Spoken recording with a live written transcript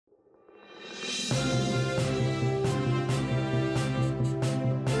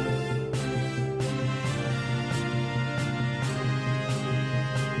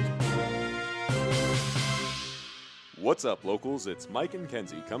What's up, locals? It's Mike and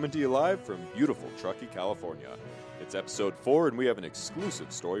Kenzie coming to you live from beautiful Truckee, California. It's episode 4, and we have an exclusive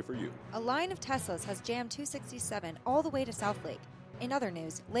story for you. A line of Teslas has jammed 267 all the way to South Lake. In other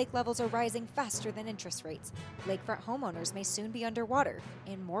news, lake levels are rising faster than interest rates. Lakefront homeowners may soon be underwater,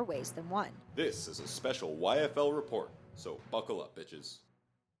 in more ways than one. This is a special YFL report, so buckle up, bitches.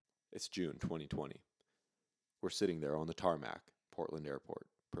 It's June 2020. We're sitting there on the tarmac, Portland Airport,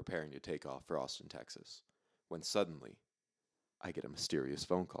 preparing to take off for Austin, Texas, when suddenly, I get a mysterious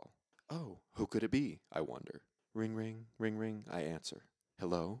phone call. Oh, who could it be, I wonder. Ring, ring, ring, ring, I answer.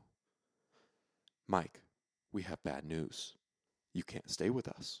 Hello? Mike, we have bad news. You can't stay with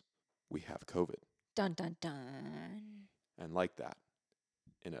us. We have COVID. Dun dun dun. And like that,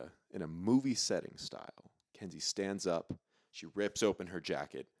 in a movie setting style, Kenzie stands up, she rips open her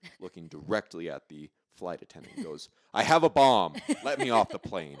jacket, looking directly at the flight attendant, and goes, I have a bomb. Let me off the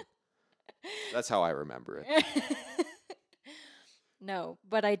plane. That's how I remember it. No,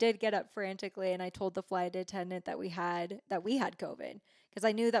 but I did get up frantically and I told the flight attendant that we had COVID because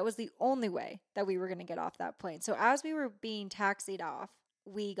I knew that was the only way that we were going to get off that plane. So as we were being taxied off,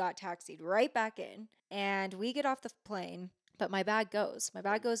 we got taxied right back in and we get off the plane, but my bag goes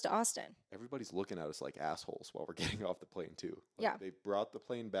to Austin. Everybody's looking at us like assholes while we're getting off the plane too. Yeah. They brought the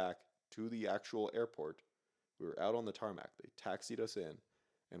plane back to the actual airport. We were out on the tarmac. They taxied us in.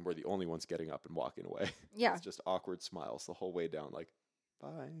 And we're the only ones getting up and walking away. Yeah. It's just awkward smiles the whole way down, like,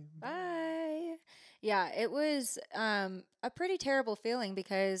 bye. Bye. Yeah, it was a pretty terrible feeling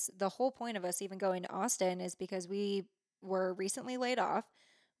because the whole point of us even going to Austin is because we were recently laid off.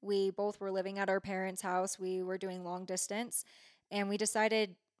 We both were living at our parents' house. We were doing long distance. And we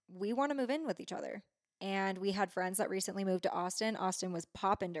decided we want to move in with each other. And we had friends that recently moved to Austin. Austin was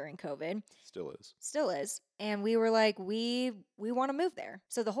popping during COVID. Still is. And we were like, we want to move there.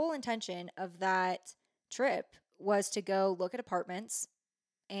 So the whole intention of that trip was to go look at apartments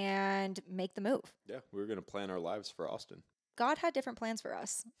and make the move. Yeah, we were going to plan our lives for Austin. God had different plans for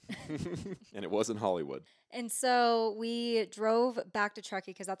us. And it wasn't Hollywood. And so we drove back to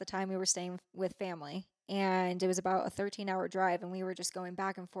Truckee because at the time we were staying with family. And it was about a 13-hour drive, and we were just going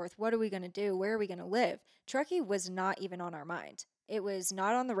back and forth. What are we going to do? Where are we going to live? Truckee was not even on our mind. It was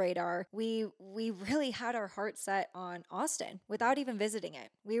not on the radar. We really had our heart set on Austin without even visiting it.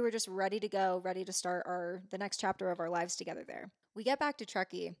 We were just ready to go, ready to start the next chapter of our lives together there. We get back to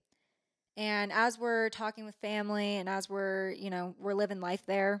Truckee, and as we're talking with family and as we're living life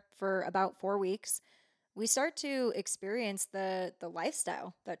there for about 4 weeks, we start to experience the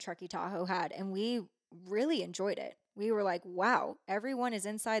lifestyle that Truckee Tahoe had, and we really enjoyed it. We were like, wow, everyone is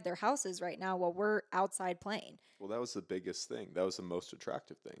inside their houses right now while we're outside playing. Well, that was the biggest thing. That was the most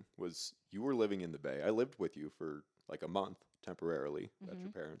attractive thing, was you were living in the Bay. I lived with you for like a month temporarily at your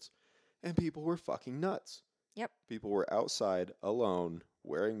parents', and people were fucking nuts. Yep. People were outside alone,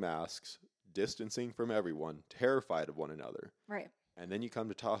 wearing masks, distancing from everyone, terrified of one another. Right. And then you come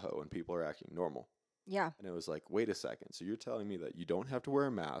to Tahoe and people are acting normal. Yeah. And it was like, wait a second. So you're telling me that you don't have to wear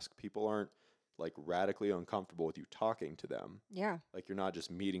a mask. People aren't like radically uncomfortable with you talking to them. Yeah. Like you're not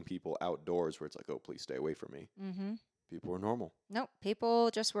just meeting people outdoors where it's like, oh, please stay away from me. Mm-hmm. People were normal. Nope. People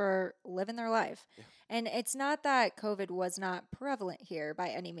just were living their life. Yeah. And it's not that COVID was not prevalent here by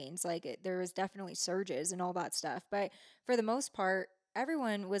any means. Like there was definitely surges and all that stuff. But for the most part,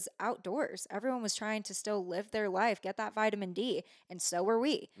 everyone was outdoors. Everyone was trying to still live their life, get that vitamin D. And so were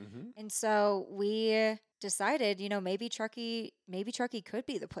we. Mm-hmm. And so we decided, maybe Truckee could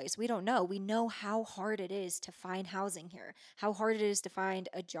be the place. We don't know. We know how hard it is to find housing here, how hard it is to find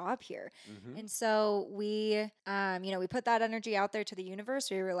a job here. Mm-hmm. And so we, we put that energy out there to the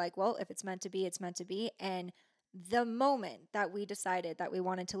universe. We were like, well, if it's meant to be, it's meant to be. And the moment that we decided that we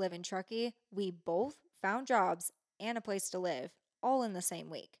wanted to live in Truckee, we both found jobs and a place to live all in the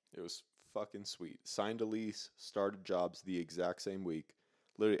same week. It was fucking sweet. Signed a lease, started jobs the exact same week.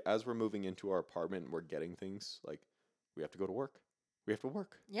 Literally, as we're moving into our apartment and we're getting things, like, we have to go to work. We have to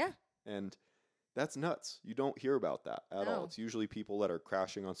work. Yeah. And that's nuts. You don't hear about that at all. It's usually people that are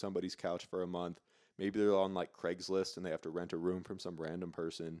crashing on somebody's couch for a month. Maybe they're on, like, Craigslist and they have to rent a room from some random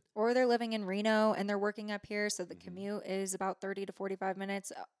person. Or they're living in Reno and they're working up here, so the commute is about 30 to 45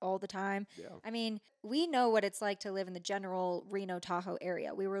 minutes all the time. Yeah. I mean, we know what it's like to live in the general Reno, Tahoe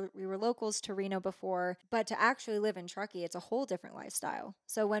area. We were locals to Reno before, but to actually live in Truckee, it's a whole different lifestyle.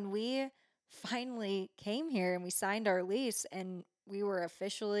 So when we finally came here and we signed our lease and we were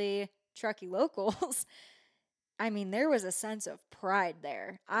officially Truckee locals, I mean, there was a sense of pride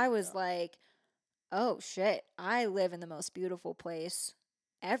there. I was like, oh shit, I live in the most beautiful place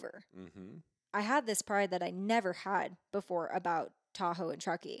ever. Mm-hmm. I had this pride that I never had before about Tahoe and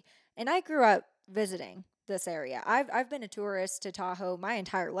Truckee. And I grew up visiting this area. I've been a tourist to Tahoe my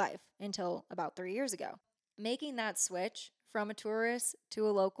entire life until about 3 years ago. Making that switch from a tourist to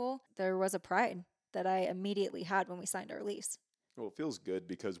a local, there was a pride that I immediately had when we signed our lease. Well, it feels good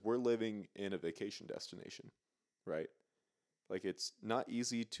because we're living in a vacation destination, right? Like it's not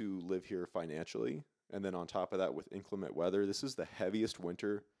easy to live here financially. And then on top of that, with inclement weather, this is the heaviest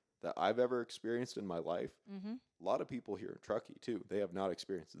winter that I've ever experienced in my life. Mm-hmm. A lot of people here in Truckee, too, they have not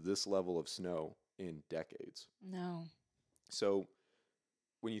experienced this level of snow in decades. No. So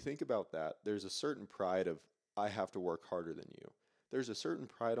when you think about that, there's a certain pride of, I have to work harder than you. There's a certain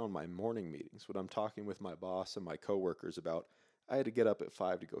pride on my morning meetings when I'm talking with my boss and my coworkers about, I had to get up at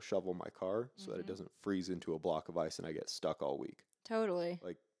 5 to go shovel my car so that it doesn't freeze into a block of ice and I get stuck all week. Totally.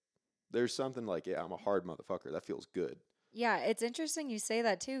 Like, there's something like, yeah, I'm a hard motherfucker. That feels good. Yeah, it's interesting you say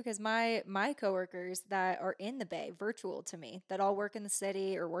that too, because my coworkers that are in the Bay, virtual to me, that all work in the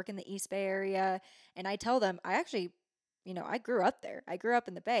city or work in the East Bay area, and I tell them, I actually, I grew up there. I grew up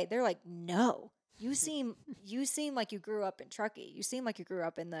in the Bay. They're like, no, you seem like you grew up in Truckee. You seem like you grew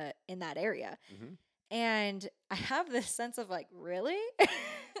up in that area. Mm-hmm. And I have this sense of like, really?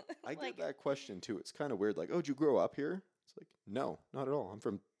 I get that question too. It's kind of weird. Like, oh, did you grow up here? It's like, no, not at all. I'm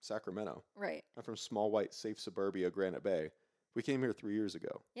from Sacramento. Right. I'm from small, white, safe suburbia, Granite Bay. We came here 3 years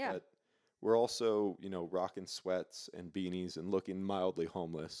ago. Yeah. But we're also, rocking sweats and beanies and looking mildly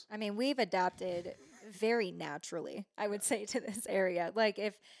homeless. I mean, we've adapted very naturally, I would say, to this area. Like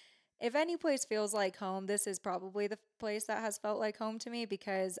if any place feels like home, this is probably the place that has felt like home to me,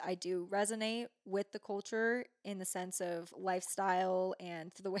 because I do resonate with the culture in the sense of lifestyle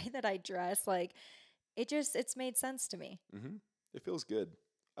and the way that I dress. Like it's made sense to me. Mm-hmm. It feels good.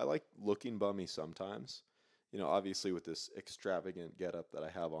 I like looking bummy sometimes. Obviously with this extravagant getup that I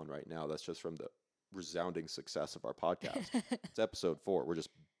have on right now, that's just from the resounding success of our podcast. It's episode 4. We're just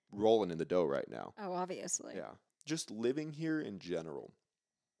rolling in the dough right now. Oh, obviously. Yeah. Just living here in general,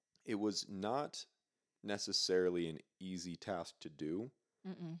 it was not necessarily an easy task to do,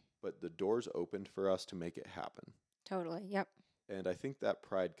 but the doors opened for us to make it happen. Totally. Yep. And I think that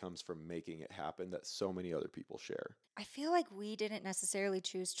pride comes from making it happen that so many other people share. I feel like we didn't necessarily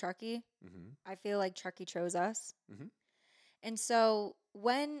choose Truckee. Mm-hmm. I feel like Truckee chose us. Mm-hmm. And so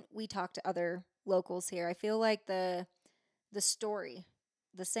when we talk to other locals here, I feel like the story,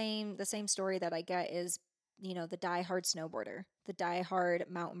 the same story that I get is, the diehard snowboarder, the diehard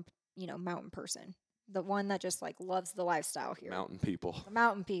mountain person, the one that just like loves the lifestyle here. Mountain people. The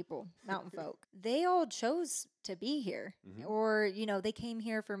mountain people, mountain folk. They all chose to be here, or they came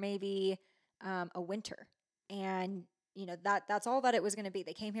here for maybe a winter, and that's all that it was going to be.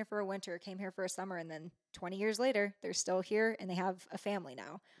 They came here for a winter, came here for a summer, and then 20 years later, they're still here and they have a family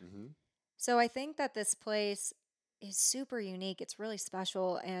now. Mm-hmm. So I think that this place is super unique. It's really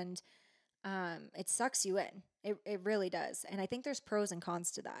special, and it sucks you in. It really does. And I think there's pros and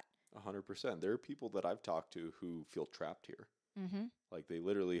cons to that. 100%. There are people that I've talked to who feel trapped here. Mm-hmm. Like they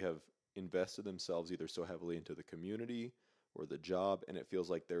literally have invested themselves either so heavily into the community or the job, and it feels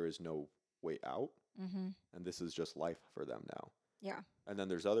like there is no way out. Mm-hmm. And this is just life for them now. Yeah. And then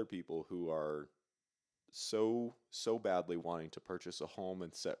there's other people who are so badly wanting to purchase a home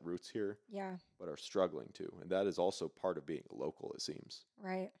and set roots here. Yeah. But are struggling to. And that is also part of being local, it seems.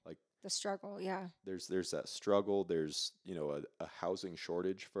 Right. Like the struggle, yeah. There's that struggle. There's, a housing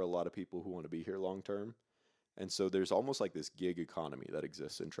shortage for a lot of people who want to be here long term. And so there's almost like this gig economy that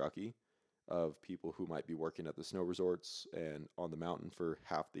exists in Truckee of people who might be working at the snow resorts and on the mountain for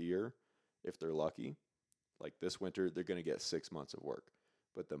half the year, if they're lucky. Like this winter, they're going to get 6 months of work.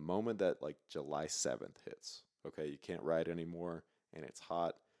 But the moment that like July 7th hits, okay, you can't ride anymore and it's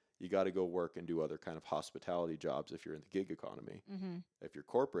hot, you got to go work and do other kind of hospitality jobs if you're in the gig economy. Mm-hmm. If you're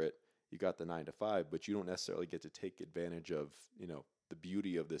corporate, you got the 9 to 5, but you don't necessarily get to take advantage of, the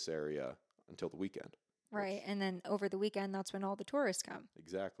beauty of this area until the weekend. Right. And then over the weekend, that's when all the tourists come.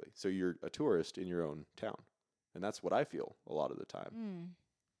 Exactly. So you're a tourist in your own town. And that's what I feel a lot of the time. Mm.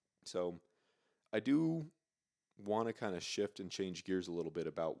 So I do want to kind of shift and change gears a little bit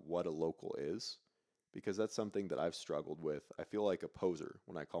about what a local is, because that's something that I've struggled with. I feel like a poser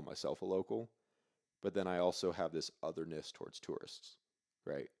when I call myself a local, but then I also have this otherness towards tourists,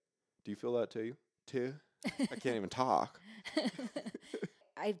 right? Do you feel that too? I can't even talk.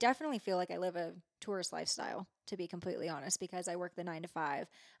 I definitely feel like I live a tourist lifestyle, to be completely honest, because I work the 9 to 5.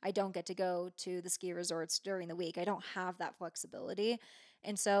 I don't get to go to the ski resorts during the week. I don't have that flexibility.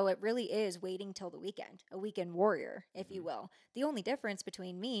 And so it really is waiting till the weekend, a weekend warrior, if you will. The only difference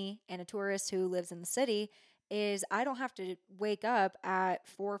between me and a tourist who lives in the city is I don't have to wake up at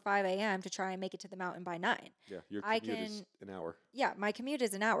 4 or 5 a.m. to try and make it to the mountain by 9. Yeah, your I commute is can, an hour. yeah, my commute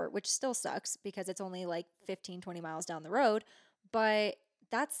is an hour, which still sucks because it's only like 15, 20 miles down the road. But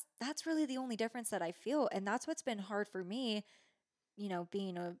that's really the only difference that I feel. And that's what's been hard for me,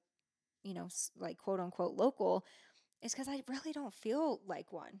 being a, like quote unquote local, is because I really don't feel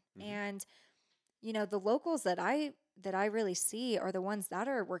like one. Mm-hmm. And the locals that I really see are the ones that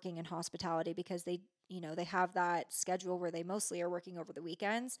are working in hospitality because they have that schedule where they mostly are working over the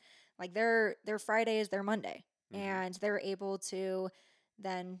weekends. Like their Friday is their Monday, Mm-hmm. and they're able to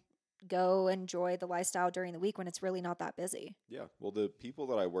then go enjoy the lifestyle during the week when it's really not that busy. Yeah. Well, the people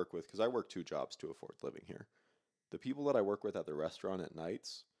that I work with, because I work 2 jobs to afford living here, the people that I work with at the restaurant at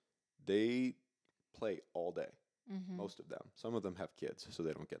nights, they play all day. Mm-hmm. Most of them. Some of them have kids, so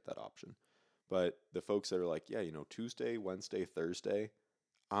they don't get that option. But the folks that are like, yeah, Tuesday, Wednesday, Thursday,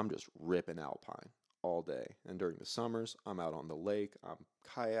 I'm just ripping alpine all day. And during the summers, I'm out on the lake. I'm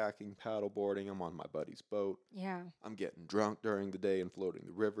kayaking, paddleboarding. I'm on my buddy's boat. Yeah. I'm getting drunk during the day and floating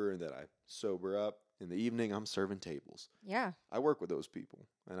the river, and then I sober up. In the evening, I'm serving tables. Yeah. I work with those people,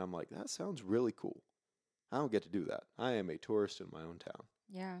 and I'm like, that sounds really cool. I don't get to do that. I am a tourist in my own town.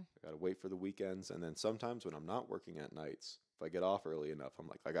 Yeah. I got to wait for the weekends. And then sometimes when I'm not working at nights, if I get off early enough, I'm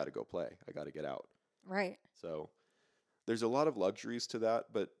like, I got to go play. I got to get out. Right. So there's a lot of luxuries to that,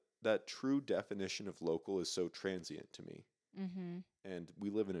 but that true definition of local is so transient to me. Mm-hmm. And we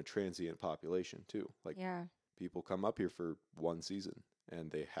live in a transient population too. Like Yeah. people come up here for one season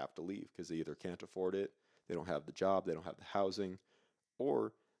and they have to leave because they either can't afford it, they don't have the job, they don't have the housing,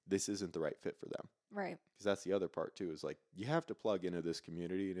 or this isn't the right fit for them. Right. Because that's the other part too, is like you have to plug into this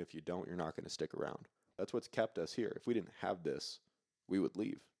community, and if you don't, you're not going to stick around. That's what's kept us here. If we didn't have this, we would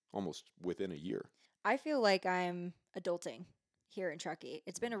leave almost within a year. I feel like I'm adulting here in Truckee.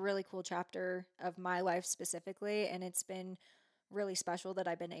 It's been a really cool chapter of my life specifically, and it's been really special that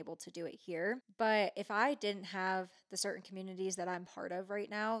I've been able to do it here. But if I didn't have the certain communities that I'm part of right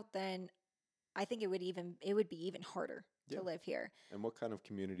now, then I think it would be even harder to live here. And what kind of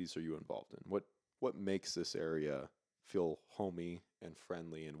communities are you involved in? What makes this area feel homey and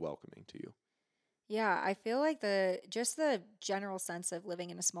friendly and welcoming to you? Yeah, I feel like the general sense of living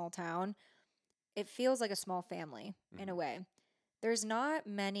in a small town, it feels like a small family in a way. There's not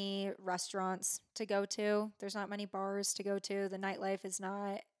many restaurants to go to. There's not many bars to go to. The nightlife is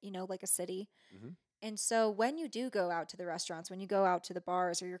not, like a city. Mm-hmm. And so when you do go out to the restaurants, when you go out to the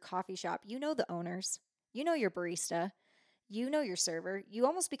bars or your coffee shop, you know the owners, you know your barista, you know your server. You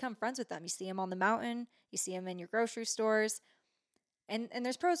almost become friends with them. You see them on the mountain, you see them in your grocery stores. And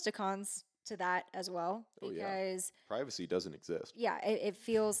there's pros to cons to that as well, because privacy doesn't exist. Yeah, it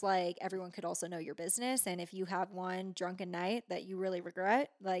feels like everyone could also know your business. And if you have one drunken night that you really regret,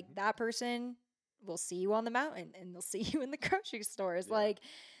 like that person will see you on the mountain and they'll see you in the grocery stores. Yeah. Like,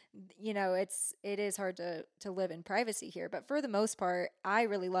 it is hard to live in privacy here. But for the most part, I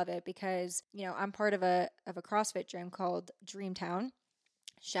really love it because, I'm part of a CrossFit gym called Dreamtown.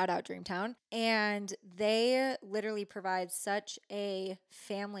 Shout out Dreamtown. And they literally provide such a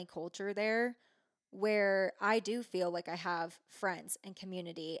family culture there where I do feel like I have friends and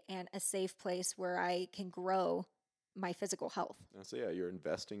community and a safe place where I can grow my physical health. So yeah, you're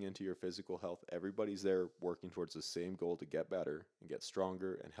investing into your physical health. Everybody's there working towards the same goal to get better and get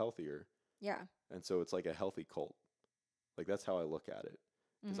stronger and healthier. Yeah. And so it's like a healthy cult. Like that's how I look at it.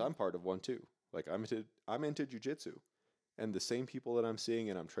 Because Mm-hmm. I'm part of one too. Like I'm into jiu-jitsu. And the same people that I'm seeing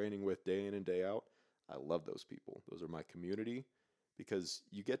and I'm training with day in and day out, I love those people. Those are my community because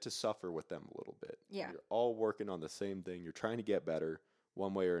you get to suffer with them a little bit. Yeah. You're all working on the same thing. You're trying to get better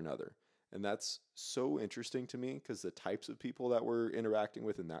one way or another. And that's so interesting to me because the types of people that we're interacting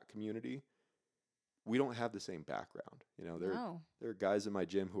with in that community, we don't have the same background. There are guys in my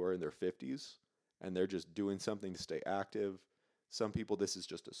gym who are in their 50s and they're just doing something to stay active. Some people, this is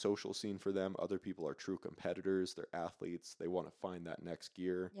just a social scene for them. Other people are true competitors. They're athletes. They want to find that next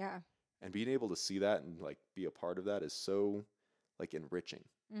gear. Yeah. And being able to see that and like be a part of that is so like enriching.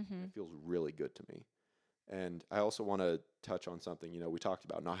 Mm-hmm. It feels really good to me. And I also want to touch on something, we talked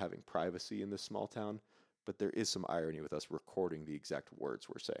about not having privacy in this small town, but there is some irony with us recording the exact words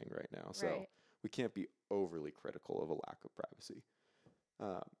we're saying right now. So we can't be overly critical of a lack of privacy.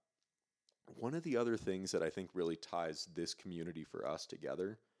 One of the other things that I think really ties this community for us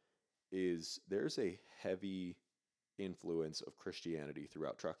together is there's a heavy influence of Christianity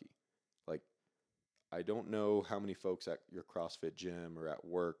throughout Truckee. Like, I don't know how many folks at your CrossFit gym or at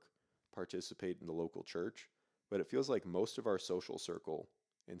work participate in the local church, but it feels like most of our social circle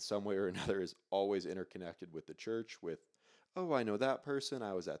in some way or another is always interconnected with the church with, oh, I know that person.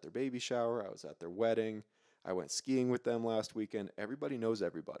 I was at their baby shower. I was at their wedding. I went skiing with them last weekend. Everybody knows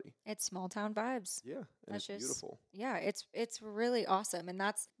everybody. It's small town vibes. Yeah, and That's it's just beautiful. Yeah, it's really awesome, and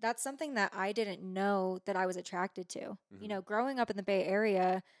that's something that I didn't know that I was attracted to. You know, growing up in the Bay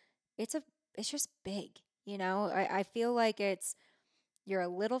Area, it's a it's just big. You know, I feel like you're a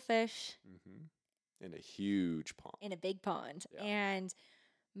little fish In a huge pond. in a big pond, Yeah. and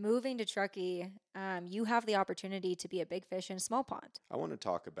moving to Truckee, you have the opportunity to be a big fish in a small pond. I want to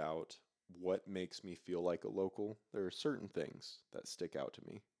talk about what makes me feel like a local. There are certain things that stick out to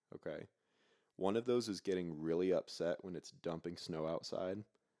me, okay? One of those is getting really upset when it's dumping snow outside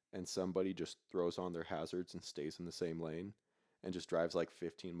and somebody just throws on their hazards and stays in the same lane and just drives like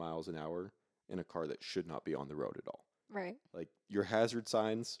 15 miles an hour in a car that should not be on the road at all. Right. Like your hazard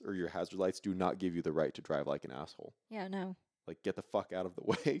signs or your hazard lights do not give you the right to drive like an asshole. Yeah, no. Like get the fuck out of the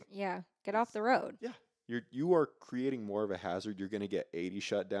way. Yeah, get off the road. Yeah. You are creating more of a hazard. You're going to get 80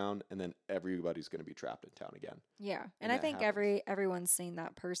 shut down, and then everybody's going to be trapped in town again. Yeah, And I that think happens. everyone's seen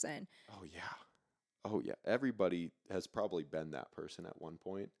that person. Oh, yeah. Oh, yeah. Everybody has probably been that person at one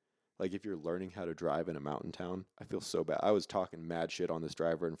point. Like, if you're learning how to drive in a mountain town, I feel so bad. I was talking mad shit on this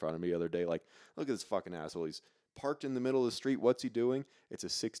driver in front of me the other day. Like, look at this fucking asshole. He's parked in the middle of the street. What's he doing? It's a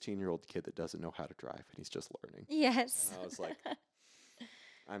 16-year-old kid that doesn't know how to drive, and he's just learning. Yes. And I was like,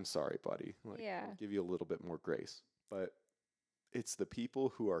 I'm sorry, buddy. Like, Yeah. I'll give you a little bit more grace. But it's the people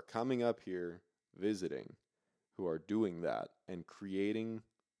who are coming up here visiting who are doing that and creating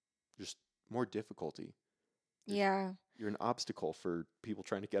just more difficulty. Yeah. You're an obstacle for people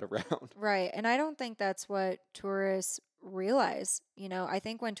trying to get around. Right. And I don't think that's what tourists realize. You know, I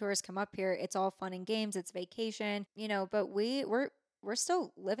think when tourists come up here, it's all fun and games, it's vacation, you know, but we're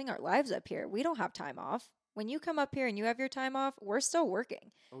still living our lives up here. We don't have time off. When you come up here and you have your time off, we're still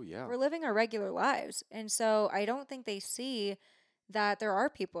working. Oh, yeah. We're living our regular lives. And so I don't think they see that there are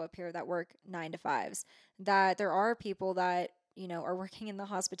people up here that work 9 to 5s, that there are people that, you know, are working in the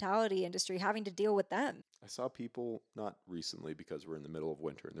hospitality industry having to deal with them. I saw people, not recently because we're in the middle of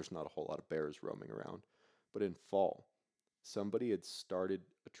winter and there's not a whole lot of bears roaming around, but in fall, somebody had started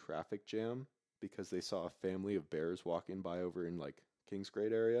a traffic jam because they saw a family of bears walking by over in like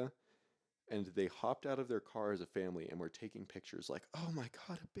Kingsgrade area. And they hopped out of their car as a family and were taking pictures like, oh my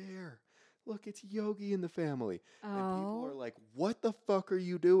God, a bear. Look, it's Yogi in the family. And people are like, what the fuck are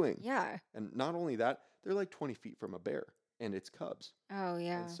you doing? Yeah. And not only that, they're like 20 feet from a bear and its cubs. Oh,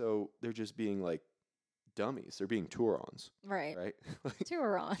 yeah. And so they're just being like dummies. They're being Turons. Right. Right?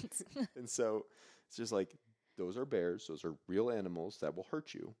 Turons. And so it's just like, those are bears. Those are real animals that will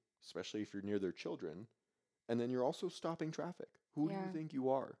hurt you, especially if you're near their children. And then you're also stopping traffic. Who do you think you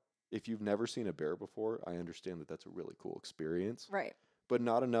are? If you've never seen a bear before, I understand that that's a really cool experience. Right. But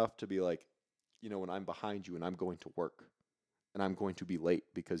not enough to be like, you know, when I'm behind you and I'm going to work and I'm going to be late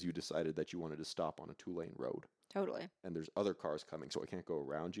because you decided that you wanted to stop on a 2-lane road. Totally. And there's other cars coming, so I can't go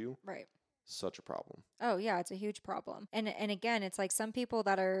around you. Right. Such a problem. Oh, yeah, it's a huge problem. And again, it's like some people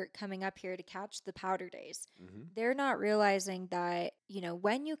that are coming up here to catch the powder days. They're not realizing that, you know,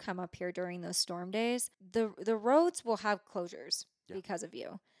 when you come up here during those storm days, the roads will have closures because of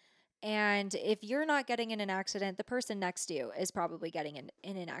you. And if you're not getting in an accident, the person next to you is probably getting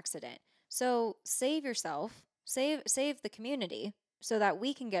in an accident. So save yourself, save the community so that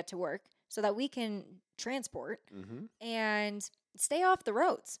we can get to work, so that we can transport and stay off the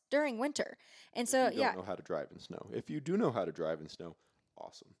roads during winter. And so, if you don't know how to drive in snow. If you do know how to drive in snow,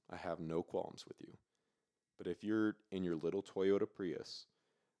 awesome. I have no qualms with you. But if you're in your little Toyota Prius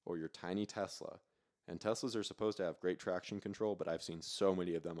or your tiny Tesla, and Teslas are supposed to have great traction control, but I've seen so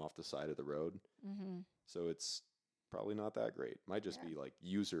many of them off the side of the road. So it's probably not that great. Might just be like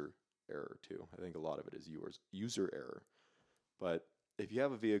user error too. I think a lot of it is user error. But if you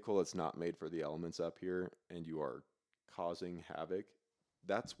have a vehicle that's not made for the elements up here and you are causing havoc,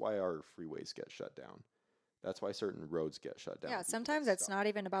 that's why our freeways get shut down. That's why certain roads get shut down. Yeah, sometimes it's not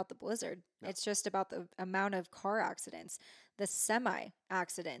even about the blizzard. No. It's just about the amount of car accidents. The semi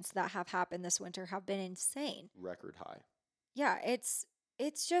accidents that have happened this winter have been insane. Record high. Yeah, it's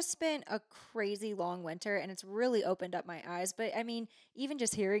just been a crazy long winter, and it's really opened up my eyes. But I mean, even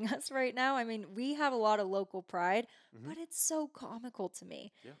just hearing us right now, I mean, we have a lot of local pride, but it's so comical to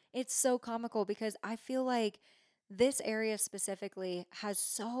me. Yeah. It's so comical because I feel like this area specifically has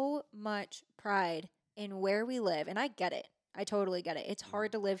so much pride in where we live. And I get it. I totally get it. It's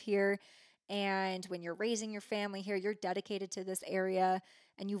hard to live here. And when you're raising your family here, you're dedicated to this area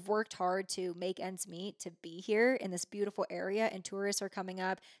and you've worked hard to make ends meet to be here in this beautiful area. And tourists are coming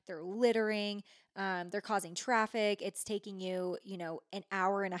up. They're littering. They're causing traffic. It's taking you, you know, an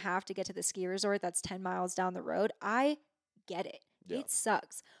hour and a half to get to the ski resort that's 10 miles down the road. I get it. Yeah. It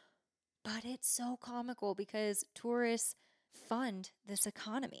sucks. But it's so comical because tourists fund this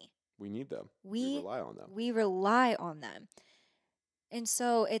economy. We need them. We rely on them. We rely on them. And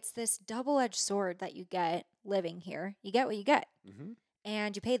so it's this double-edged sword that you get living here. You get what you get. Mm-hmm.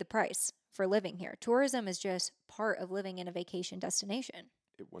 And you pay the price for living here. Tourism is just part of living in a vacation destination.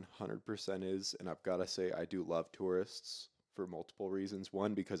 It 100% is. And I've got to say, I do love tourists for multiple reasons.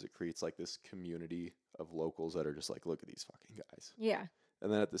 One, because it creates like this community of locals that are just like, look at these fucking guys. Yeah.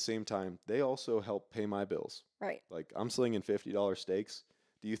 And then at the same time, they also help pay my bills. Right. Like, I'm slinging $50 steaks.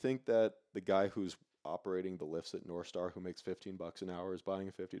 Do you think that the guy who's operating the lifts at North Star who makes $15 an hour is buying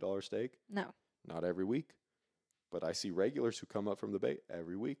a $50 steak? No. Not every week. But I see regulars who come up from the Bay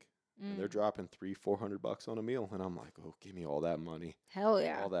every week. And they're dropping $300-$400 on a meal. And I'm like, oh, give me all that money. Hell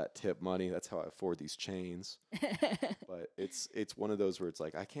yeah. All that tip money. That's how I afford these chains. But it's one of those where it's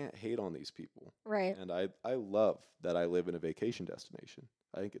like, I can't hate on these people. Right. And I love that I live in a vacation destination.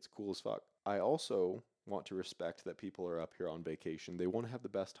 I think it's cool as fuck. I also want to respect that people are up here on vacation. They want to have the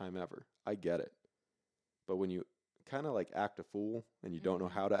best time ever. I get it. But when you kind of like act a fool and you don't know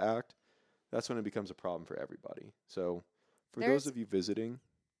how to act, that's when it becomes a problem for everybody. So for those of you visiting,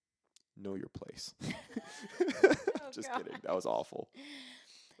 know your place. Just kidding. That was awful.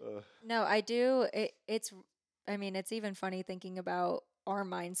 No, I do. It's even funny thinking about our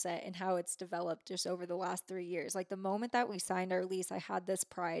mindset and how it's developed just over the last 3 years. Like the moment that we signed our lease, I had this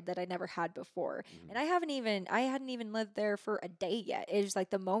pride that I never had before. And I hadn't even lived there for a day yet. It was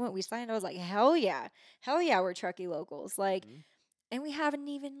like the moment we signed, I was like, hell yeah, we're Truckee locals. Like, and we haven't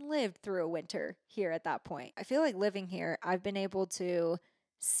even lived through a winter here at that point. I feel like living here, I've been able to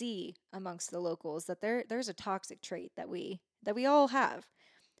see amongst the locals that there's a toxic trait that we all have.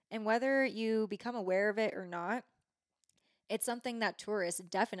 And whether you become aware of it or not, it's something that tourists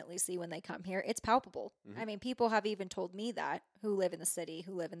definitely see when they come here. It's palpable. I mean, people have even told me that, who live in the city,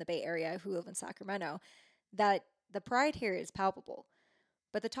 who live in the Bay Area, who live in Sacramento, that the pride here is palpable.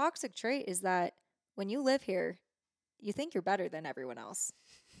 But the toxic trait is that when you live here, you think you're better than everyone else.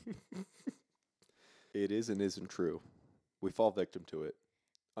 It is and isn't true. We fall victim to it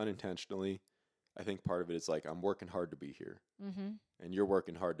unintentionally. I think part of it is like, I'm working hard to be here. And you're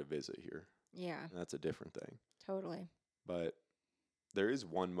working hard to visit here. Yeah. And that's a different thing. Totally. But there is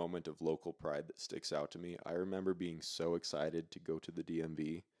one moment of local pride that sticks out to me. I remember being so excited to go to the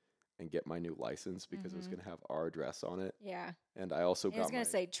DMV and get my new license because it was going to have our address on it. Yeah. And I also It's going to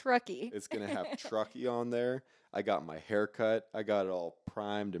say Truckee. It's going to have Truckee on there. I got my hair cut. I got it all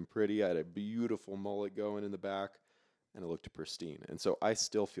primed and pretty. I had a beautiful mullet going in the back, and it looked pristine. And so I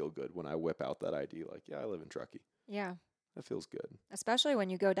still feel good when I whip out that ID. Like, yeah, I live in Truckee. Yeah. That feels good. Especially when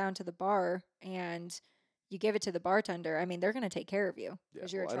you go down to the bar and you give it to the bartender. I mean, they're going to take care of you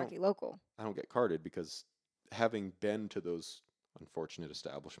because you're a Truckee local. I don't get carded because having been to those unfortunate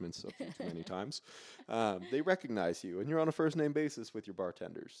establishments a few too many times, they recognize you, and you're on a first name basis with your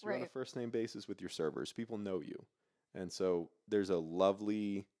bartenders. You're on a first name basis with your servers. People know you. And so there's a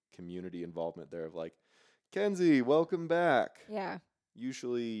lovely community involvement there of like, Kenzie, welcome back. Yeah.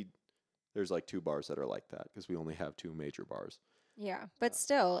 Usually there's like 2 bars that are like that because we only have 2 major bars. Yeah, but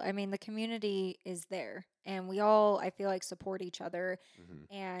still, I mean, the community is there, and we all, I feel like, support each other,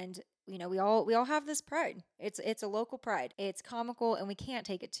 and we all have this pride. It's a local pride. It's comical, and we can't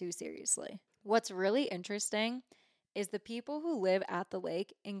take it too seriously. What's really interesting is the people who live at the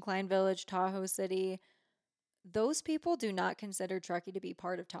lake, Incline Village, Tahoe City. Those people do not consider Truckee to be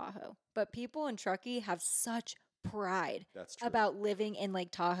part of Tahoe, but people in Truckee have such pride about living in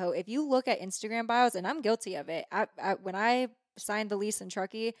Lake Tahoe. If you look at Instagram bios, and I'm guilty of it, when I signed the lease in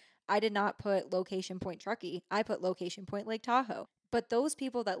Truckee, I did not put location point Truckee. I put location point Lake Tahoe. But those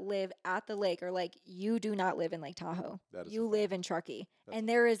people that live at the lake are like, you do not live in Lake Tahoe. You live in Truckee. And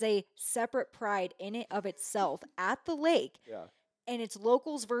there is a separate pride in it of itself at the lake. Yeah. And it's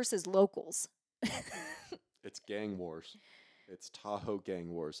locals versus locals. It's gang wars. It's Tahoe gang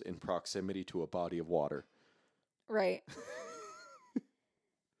wars in proximity to a body of water. Right.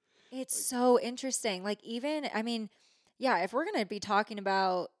 It's so interesting. Like, even, I mean, yeah, if we're going to be talking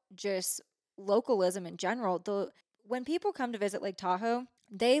about just localism in general, when people come to visit Lake Tahoe,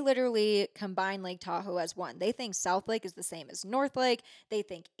 they literally combine Lake Tahoe as one. They think South Lake is the same as North Lake. They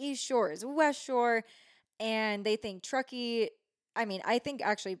think East Shore is West Shore. And they think Truckee, I mean, I think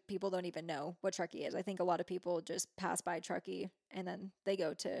actually people don't even know what Truckee is. I think a lot of people just pass by Truckee and then they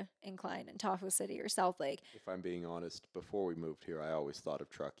go to Incline and Tahoe City or South Lake. If I'm being honest, before we moved here, I always thought of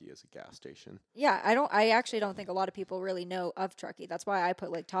Truckee as a gas station. Yeah, I actually don't think a lot of people really know of Truckee. That's why I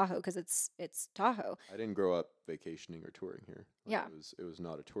put Lake Tahoe, because it's Tahoe. I didn't grow up vacationing or touring here. Yeah. It was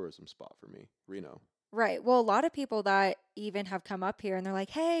not a tourism spot for me. Reno. Right. Well, a lot of people that even have come up here and they're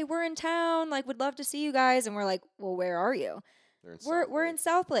like, "Hey, we're in town. Like, would love to see you guys." And we're like, "Well, where are you?" They're in We're in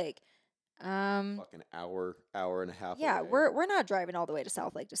South Lake. fucking hour and a half Yeah, away. we're not driving all the way to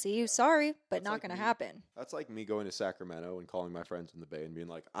South Lake to see you. Sorry, but That's not like going to me. happen. That's like me going to Sacramento and calling my friends in the Bay and being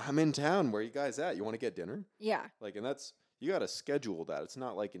like, "I'm in town. Where you guys at? You want to get dinner?" Yeah. Like, and that's you got to schedule that. It's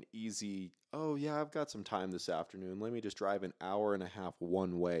not like an easy, "Oh yeah, I've got some time this afternoon. Let me just drive an hour and a half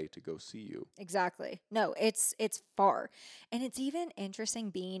one way to go see you." Exactly. No, it's far. And it's even interesting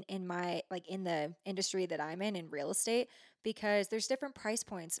being in my like in the industry that I'm in real estate because there's different price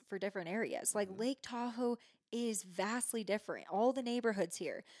points for different areas. Like Mhm. Lake Tahoe is vastly different. All the neighborhoods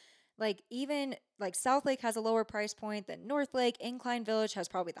here. Like even like South Lake has a lower price point than North Lake. Incline Village has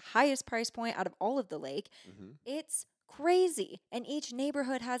probably the highest price point out of all of the lake. Mhm. It's crazy. And each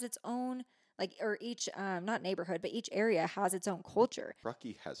neighborhood has its own like or each not neighborhood, but each area has its own culture.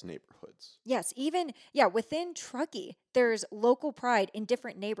 Truckee has neighborhoods. Yes, even yeah, within Truckee, there's local pride in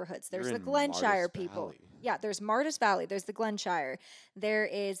different neighborhoods. There's You're the in Glenshire Martis people. Valley. Yeah, there's Martis Valley, there's the Glenshire. There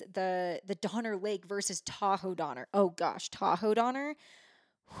is the Donner Lake versus Tahoe Donner. Oh gosh, Tahoe Donner.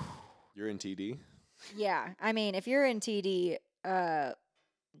 You're in TD. Yeah, I mean, if you're in TD,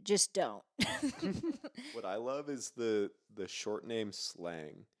 just don't. What I love is the short name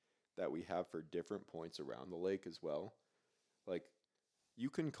slang that we have for different points around the lake as well. Like you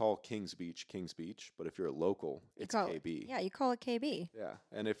can call Kings Beach, but if you're a local, it's KB. Yeah, you call it KB. Yeah.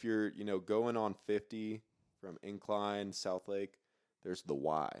 And if you're, going on 50 from Incline, South Lake, there's the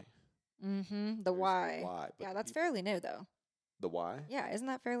Y. Mm-hmm. The There's Y. the Y. But Yeah, the that's people- fairly new though. The Y? Yeah, isn't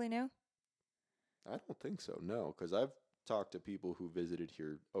that fairly new? I don't think so, no, because I've talked to people who visited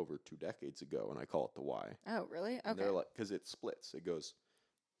here over 2 decades ago, and I call it the Y. Oh, really? And Okay. they're like, because it splits. It goes,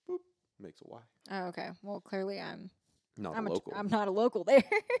 boop, makes a Y. Oh, okay. Well, clearly I'm Not I'm a local. I'm not a local there.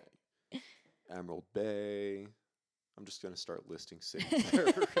 Emerald Bay. I'm just going to start listing cities there.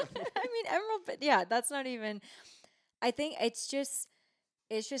 I mean, Emerald, but yeah, that's not even. I think it's just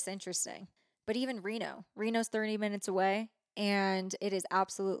interesting. But even Reno's 30 minutes away, and it is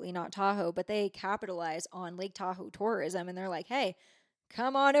absolutely not Tahoe. But they capitalize on Lake Tahoe tourism, and they're like, "Hey,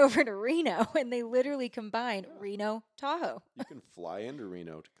 come on over to Reno," and they literally combine Yeah. Reno Tahoe. You can fly into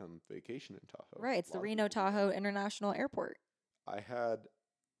Reno to come vacation in Tahoe. Right, it's A the lot of Reno people do that. Tahoe International Airport. I had,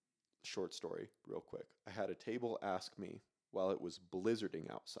 short story, real quick. I had a table ask me while it was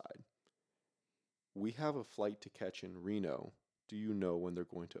blizzarding outside, "We have a flight to catch in Reno. Do you know when they're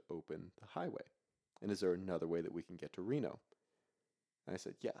going to open the highway? And is there another way that we can get to Reno?" And I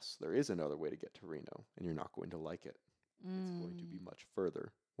said, "Yes, there is another way to get to Reno, and you're not going to like it. It's going to be much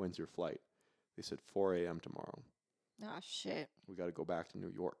further. When's your flight?" They said 4 a.m. tomorrow. Oh, shit. We got to go back to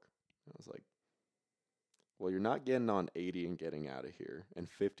New York. I was like, well, you're not getting on 80 and getting out of here, and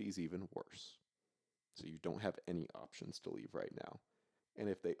 50 is even worse. So you don't have any options to leave right now. And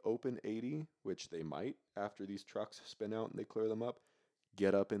if they open 80, which they might after these trucks spin out and they clear them up,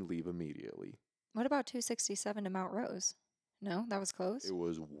 get up and leave immediately. What about 267 to Mount Rose? No, that was closed? It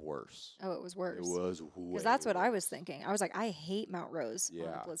was worse. Oh, it was worse. It was way Because that's what I was worse. thinking. I was like, I hate Mount Rose on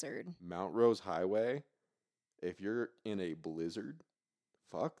Yeah. a blizzard. Mount Rose Highway, if you're in a blizzard,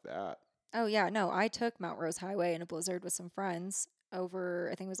 fuck that. Oh, yeah. No, I took Mount Rose Highway in a blizzard with some friends over,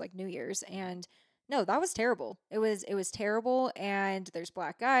 I think it was like New Year's. And no, that was terrible. It was terrible. And there's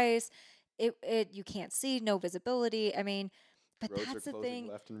black guys. You can't see, no visibility. I mean, but Roads that's are the closing thing.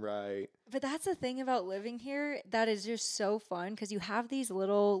 left and right. But that's the thing about living here that is just so fun because you have these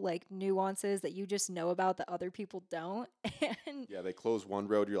little like nuances that you just know about that other people don't. And Yeah, they close one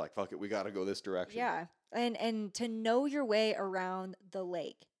road. You're like, fuck it, we got to go this direction. yeah, and to know your way around the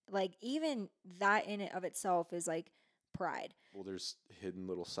lake, like even that in and of itself is like pride. Well, there's hidden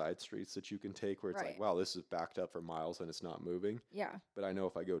little side streets that you can take where it's Right. like, wow, this is backed up for miles and it's not moving. Yeah, But I know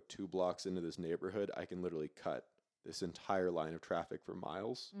if I go 2 blocks into this neighborhood, I can literally cut this entire line of traffic for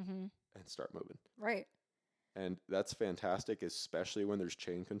miles mm-hmm. and start moving. Right. And that's fantastic, especially when there's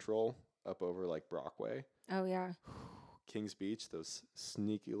chain control up over like Brockway. Oh yeah, Kings Beach, those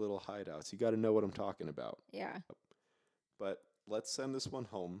sneaky little hideouts. You got to know what I'm talking about. yeah. But let's send this one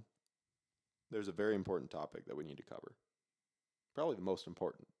home. There's a very important topic that we need to cover. Probably the most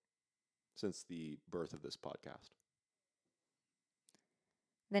important since the birth of this podcast.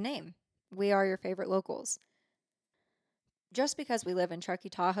 The name. We are your favorite locals. Just because we live in Truckee,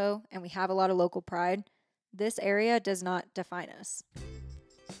 Tahoe, and we have a lot of local pride, this area does not define us.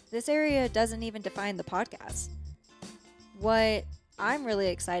 This area doesn't even define the podcast. What I'm really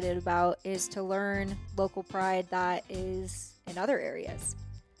excited about is to learn local pride that is in other areas.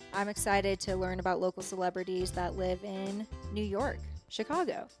 I'm excited to learn about local celebrities that live in New York,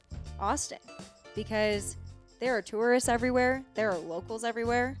 Chicago, Austin, because there are tourists everywhere, there are locals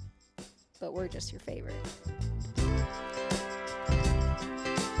everywhere, but we're just your favorite.